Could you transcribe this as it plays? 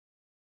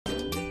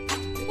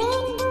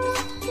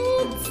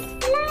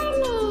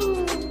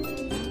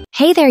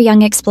Hey there,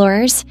 young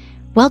explorers!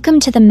 Welcome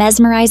to the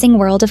mesmerizing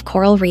world of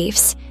coral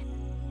reefs.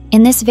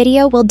 In this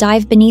video, we'll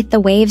dive beneath the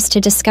waves to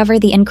discover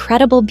the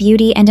incredible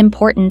beauty and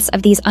importance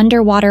of these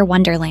underwater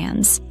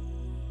wonderlands.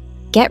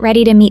 Get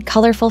ready to meet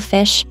colorful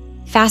fish,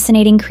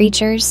 fascinating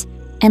creatures,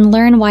 and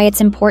learn why it's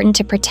important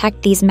to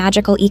protect these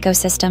magical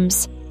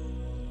ecosystems.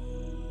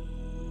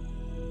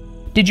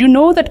 Did you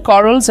know that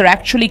corals are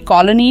actually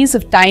colonies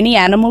of tiny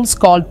animals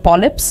called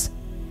polyps?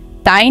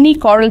 Tiny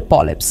coral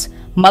polyps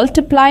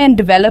multiply and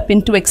develop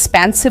into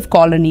expansive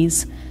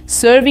colonies,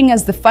 serving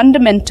as the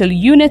fundamental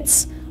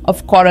units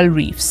of coral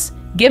reefs.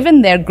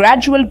 Given their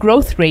gradual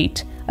growth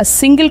rate, a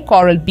single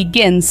coral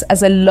begins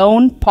as a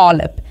lone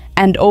polyp,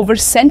 and over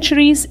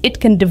centuries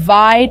it can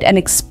divide and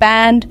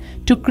expand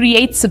to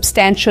create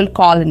substantial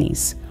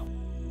colonies.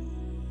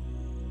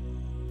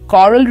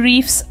 Coral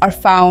reefs are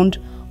found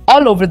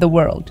all over the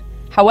world.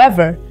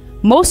 However,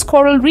 most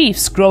coral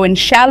reefs grow in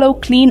shallow,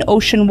 clean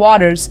ocean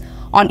waters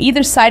on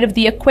either side of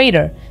the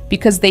equator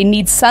because they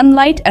need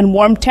sunlight and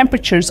warm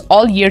temperatures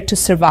all year to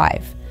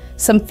survive.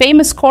 Some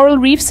famous coral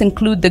reefs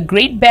include the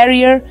Great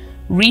Barrier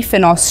Reef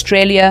in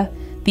Australia,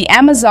 the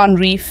Amazon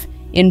Reef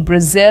in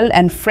Brazil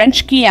and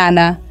French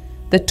Guiana,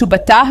 the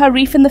Tubataha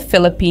Reef in the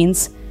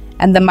Philippines,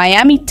 and the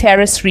Miami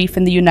Terrace Reef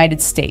in the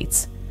United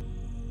States.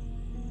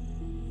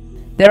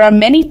 There are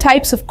many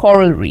types of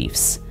coral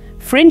reefs.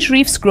 Fringe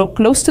reefs grow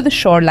close to the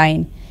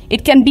shoreline.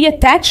 It can be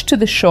attached to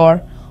the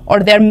shore, or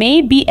there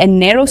may be a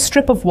narrow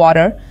strip of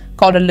water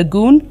called a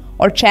lagoon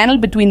or channel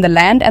between the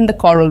land and the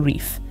coral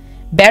reef.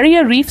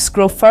 Barrier reefs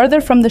grow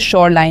further from the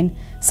shoreline,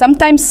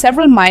 sometimes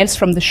several miles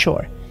from the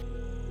shore.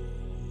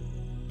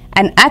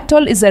 An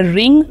atoll is a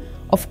ring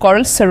of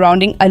coral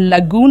surrounding a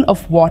lagoon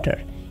of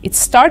water. It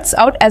starts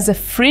out as a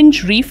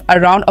fringe reef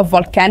around a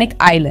volcanic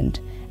island.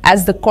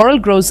 As the coral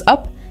grows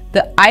up,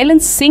 the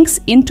island sinks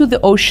into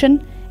the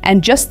ocean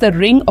and just the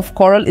ring of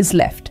coral is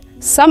left.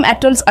 Some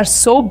atolls are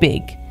so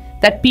big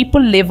that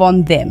people live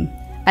on them.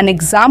 An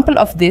example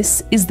of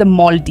this is the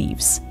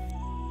Maldives.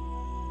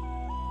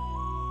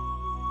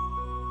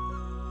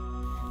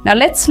 Now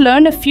let's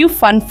learn a few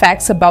fun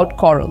facts about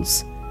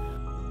corals.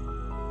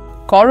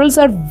 Corals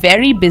are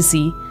very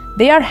busy.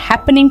 They are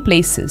happening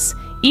places.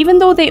 Even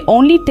though they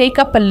only take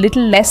up a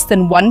little less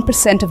than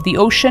 1% of the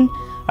ocean,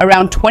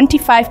 around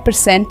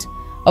 25%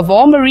 of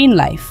all marine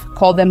life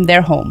call them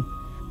their home.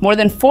 More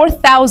than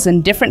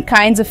 4,000 different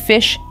kinds of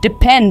fish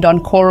depend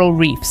on coral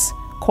reefs.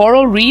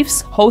 Coral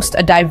reefs host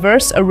a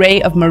diverse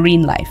array of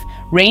marine life,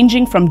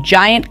 ranging from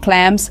giant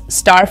clams,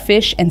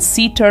 starfish, and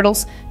sea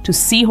turtles to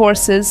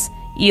seahorses,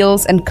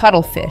 eels, and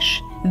cuttlefish.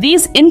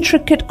 These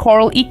intricate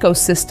coral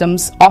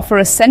ecosystems offer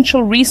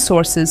essential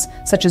resources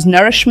such as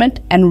nourishment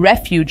and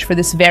refuge for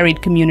this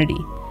varied community.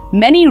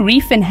 Many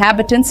reef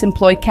inhabitants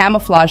employ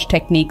camouflage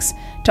techniques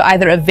to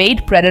either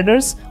evade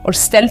predators or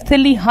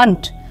stealthily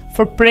hunt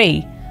for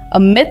prey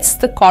amidst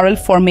the coral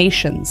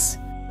formations.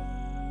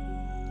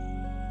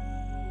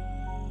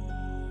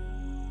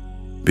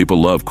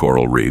 People love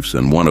coral reefs,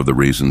 and one of the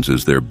reasons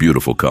is their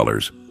beautiful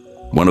colors.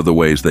 One of the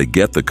ways they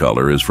get the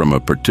color is from a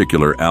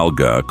particular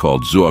alga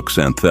called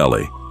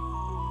zooxanthellae.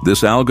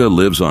 This alga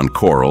lives on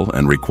coral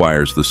and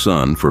requires the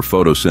sun for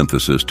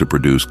photosynthesis to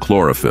produce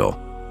chlorophyll,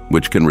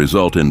 which can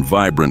result in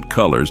vibrant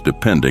colors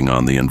depending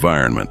on the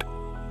environment.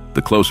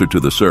 The closer to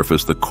the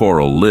surface the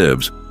coral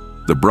lives,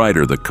 the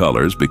brighter the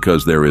colors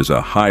because there is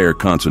a higher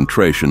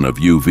concentration of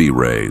UV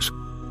rays.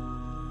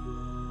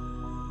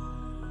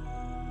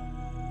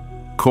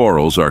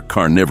 Corals are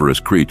carnivorous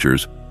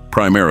creatures,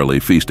 primarily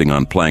feasting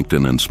on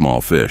plankton and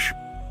small fish.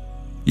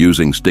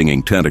 Using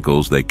stinging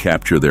tentacles, they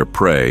capture their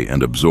prey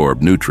and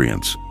absorb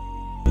nutrients.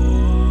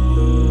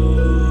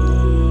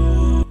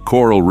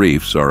 Coral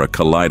reefs are a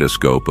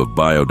kaleidoscope of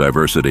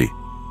biodiversity,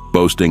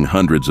 boasting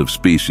hundreds of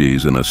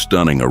species in a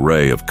stunning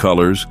array of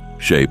colors,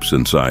 shapes,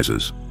 and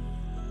sizes.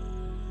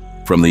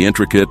 From the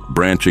intricate,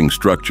 branching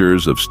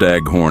structures of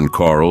staghorn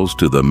corals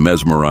to the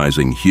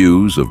mesmerizing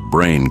hues of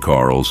brain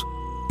corals,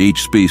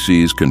 each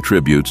species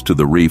contributes to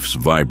the reef's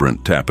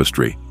vibrant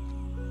tapestry.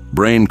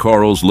 Brain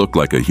corals look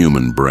like a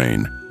human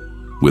brain,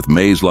 with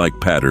maze-like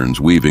patterns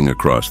weaving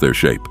across their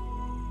shape.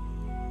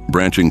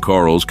 Branching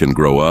corals can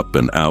grow up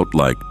and out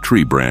like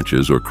tree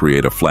branches or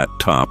create a flat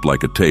top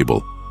like a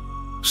table.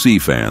 Sea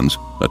fans,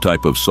 a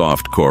type of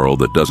soft coral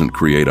that doesn't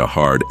create a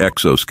hard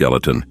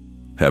exoskeleton,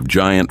 have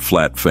giant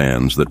flat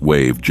fans that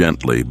wave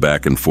gently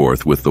back and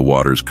forth with the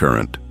water's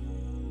current.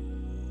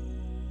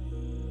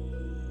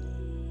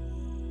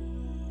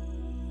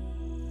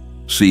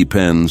 Sea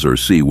pens or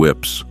sea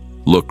whips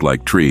look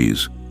like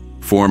trees,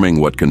 forming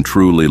what can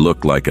truly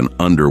look like an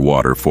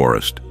underwater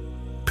forest.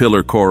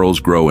 Pillar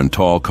corals grow in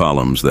tall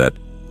columns that,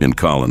 in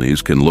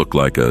colonies, can look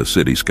like a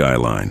city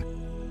skyline.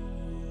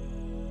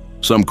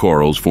 Some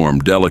corals form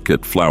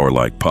delicate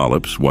flower-like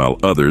polyps, while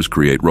others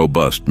create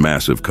robust,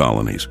 massive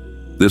colonies.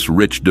 This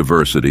rich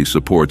diversity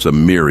supports a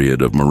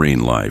myriad of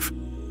marine life,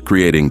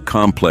 creating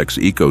complex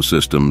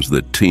ecosystems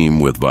that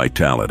teem with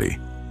vitality.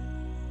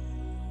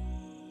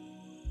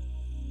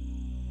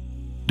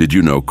 Did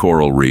you know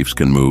coral reefs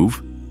can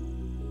move?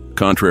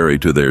 Contrary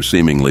to their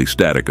seemingly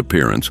static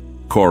appearance,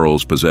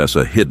 corals possess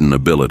a hidden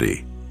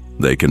ability.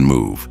 They can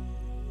move.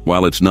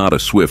 While it's not a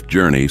swift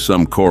journey,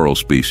 some coral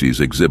species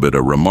exhibit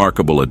a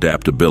remarkable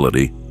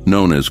adaptability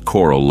known as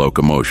coral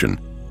locomotion.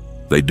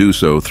 They do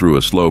so through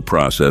a slow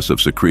process of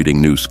secreting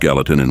new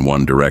skeleton in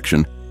one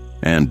direction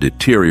and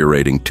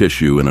deteriorating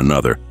tissue in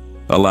another,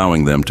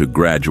 allowing them to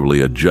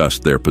gradually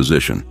adjust their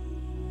position.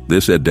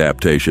 This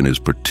adaptation is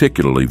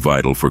particularly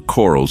vital for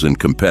corals in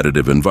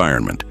competitive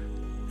environment,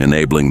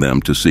 enabling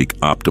them to seek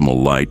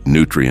optimal light,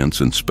 nutrients,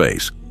 and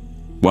space.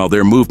 While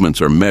their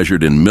movements are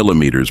measured in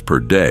millimeters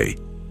per day,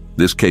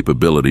 this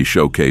capability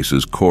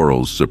showcases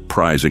corals'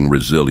 surprising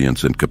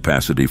resilience and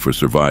capacity for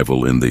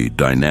survival in the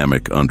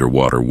dynamic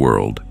underwater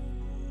world.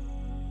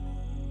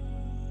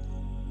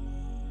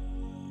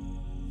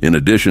 In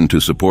addition to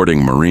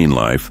supporting marine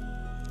life,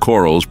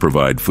 corals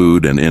provide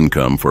food and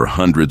income for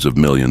hundreds of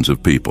millions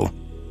of people.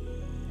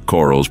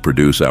 Corals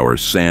produce our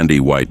sandy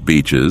white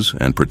beaches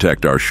and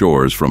protect our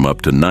shores from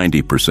up to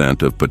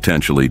 90% of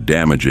potentially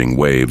damaging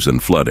waves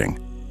and flooding.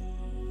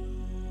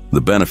 The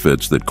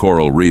benefits that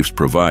coral reefs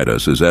provide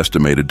us is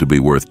estimated to be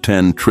worth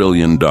 $10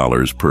 trillion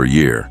per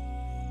year.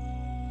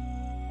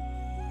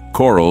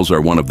 Corals are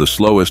one of the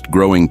slowest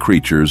growing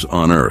creatures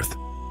on Earth.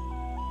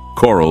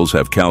 Corals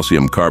have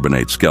calcium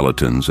carbonate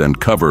skeletons and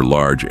cover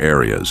large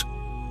areas.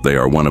 They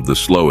are one of the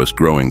slowest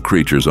growing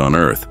creatures on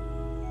Earth,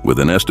 with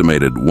an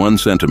estimated 1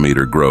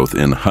 centimeter growth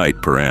in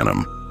height per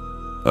annum.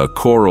 A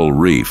coral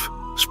reef,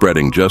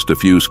 spreading just a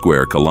few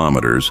square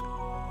kilometers,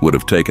 would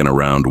have taken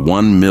around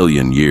 1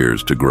 million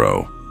years to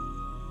grow.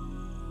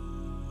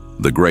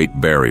 The Great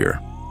Barrier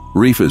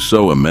Reef is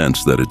so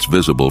immense that it's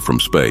visible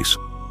from space.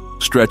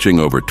 Stretching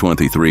over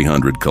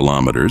 2,300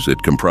 kilometers,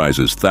 it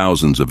comprises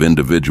thousands of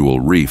individual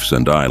reefs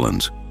and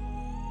islands.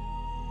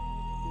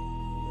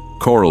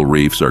 Coral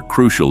reefs are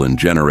crucial in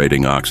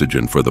generating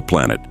oxygen for the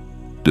planet.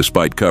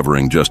 Despite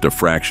covering just a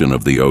fraction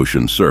of the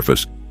ocean's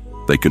surface,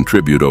 they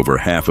contribute over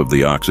half of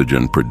the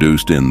oxygen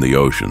produced in the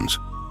oceans.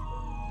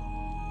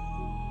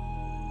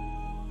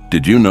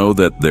 Did you know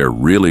that they're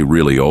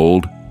really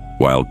old?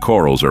 While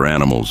corals are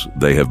animals,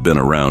 they have been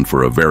around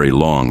for a very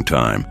long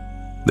time.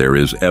 There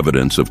is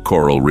evidence of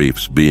coral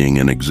reefs being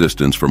in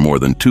existence for more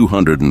than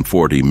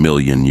 240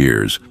 million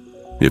years.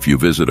 If you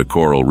visit a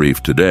coral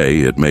reef today,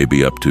 it may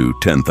be up to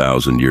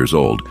 10,000 years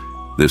old.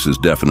 This is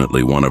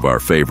definitely one of our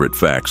favorite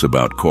facts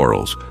about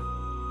corals.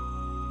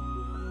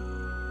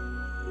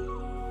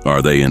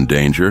 Are they in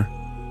danger?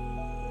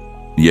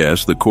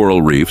 Yes, the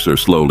coral reefs are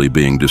slowly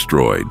being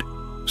destroyed.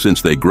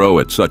 Since they grow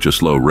at such a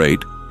slow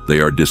rate, they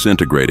are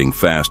disintegrating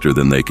faster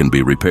than they can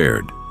be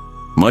repaired.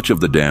 Much of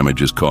the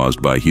damage is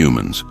caused by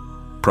humans,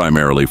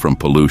 primarily from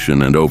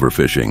pollution and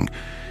overfishing.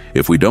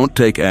 If we don't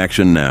take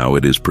action now,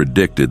 it is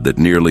predicted that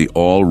nearly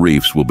all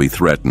reefs will be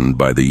threatened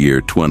by the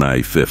year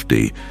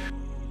 2050.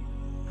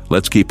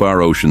 Let's keep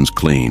our oceans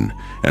clean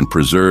and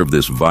preserve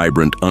this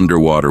vibrant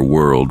underwater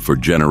world for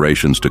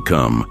generations to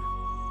come.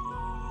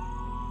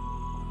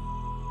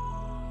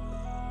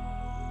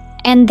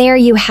 And there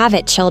you have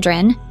it,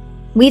 children.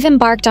 We've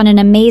embarked on an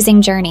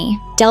amazing journey,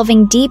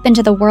 delving deep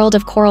into the world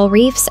of coral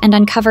reefs and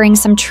uncovering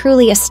some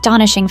truly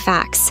astonishing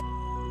facts.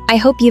 I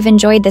hope you've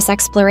enjoyed this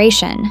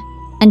exploration.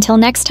 Until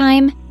next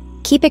time,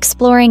 keep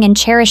exploring and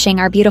cherishing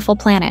our beautiful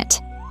planet.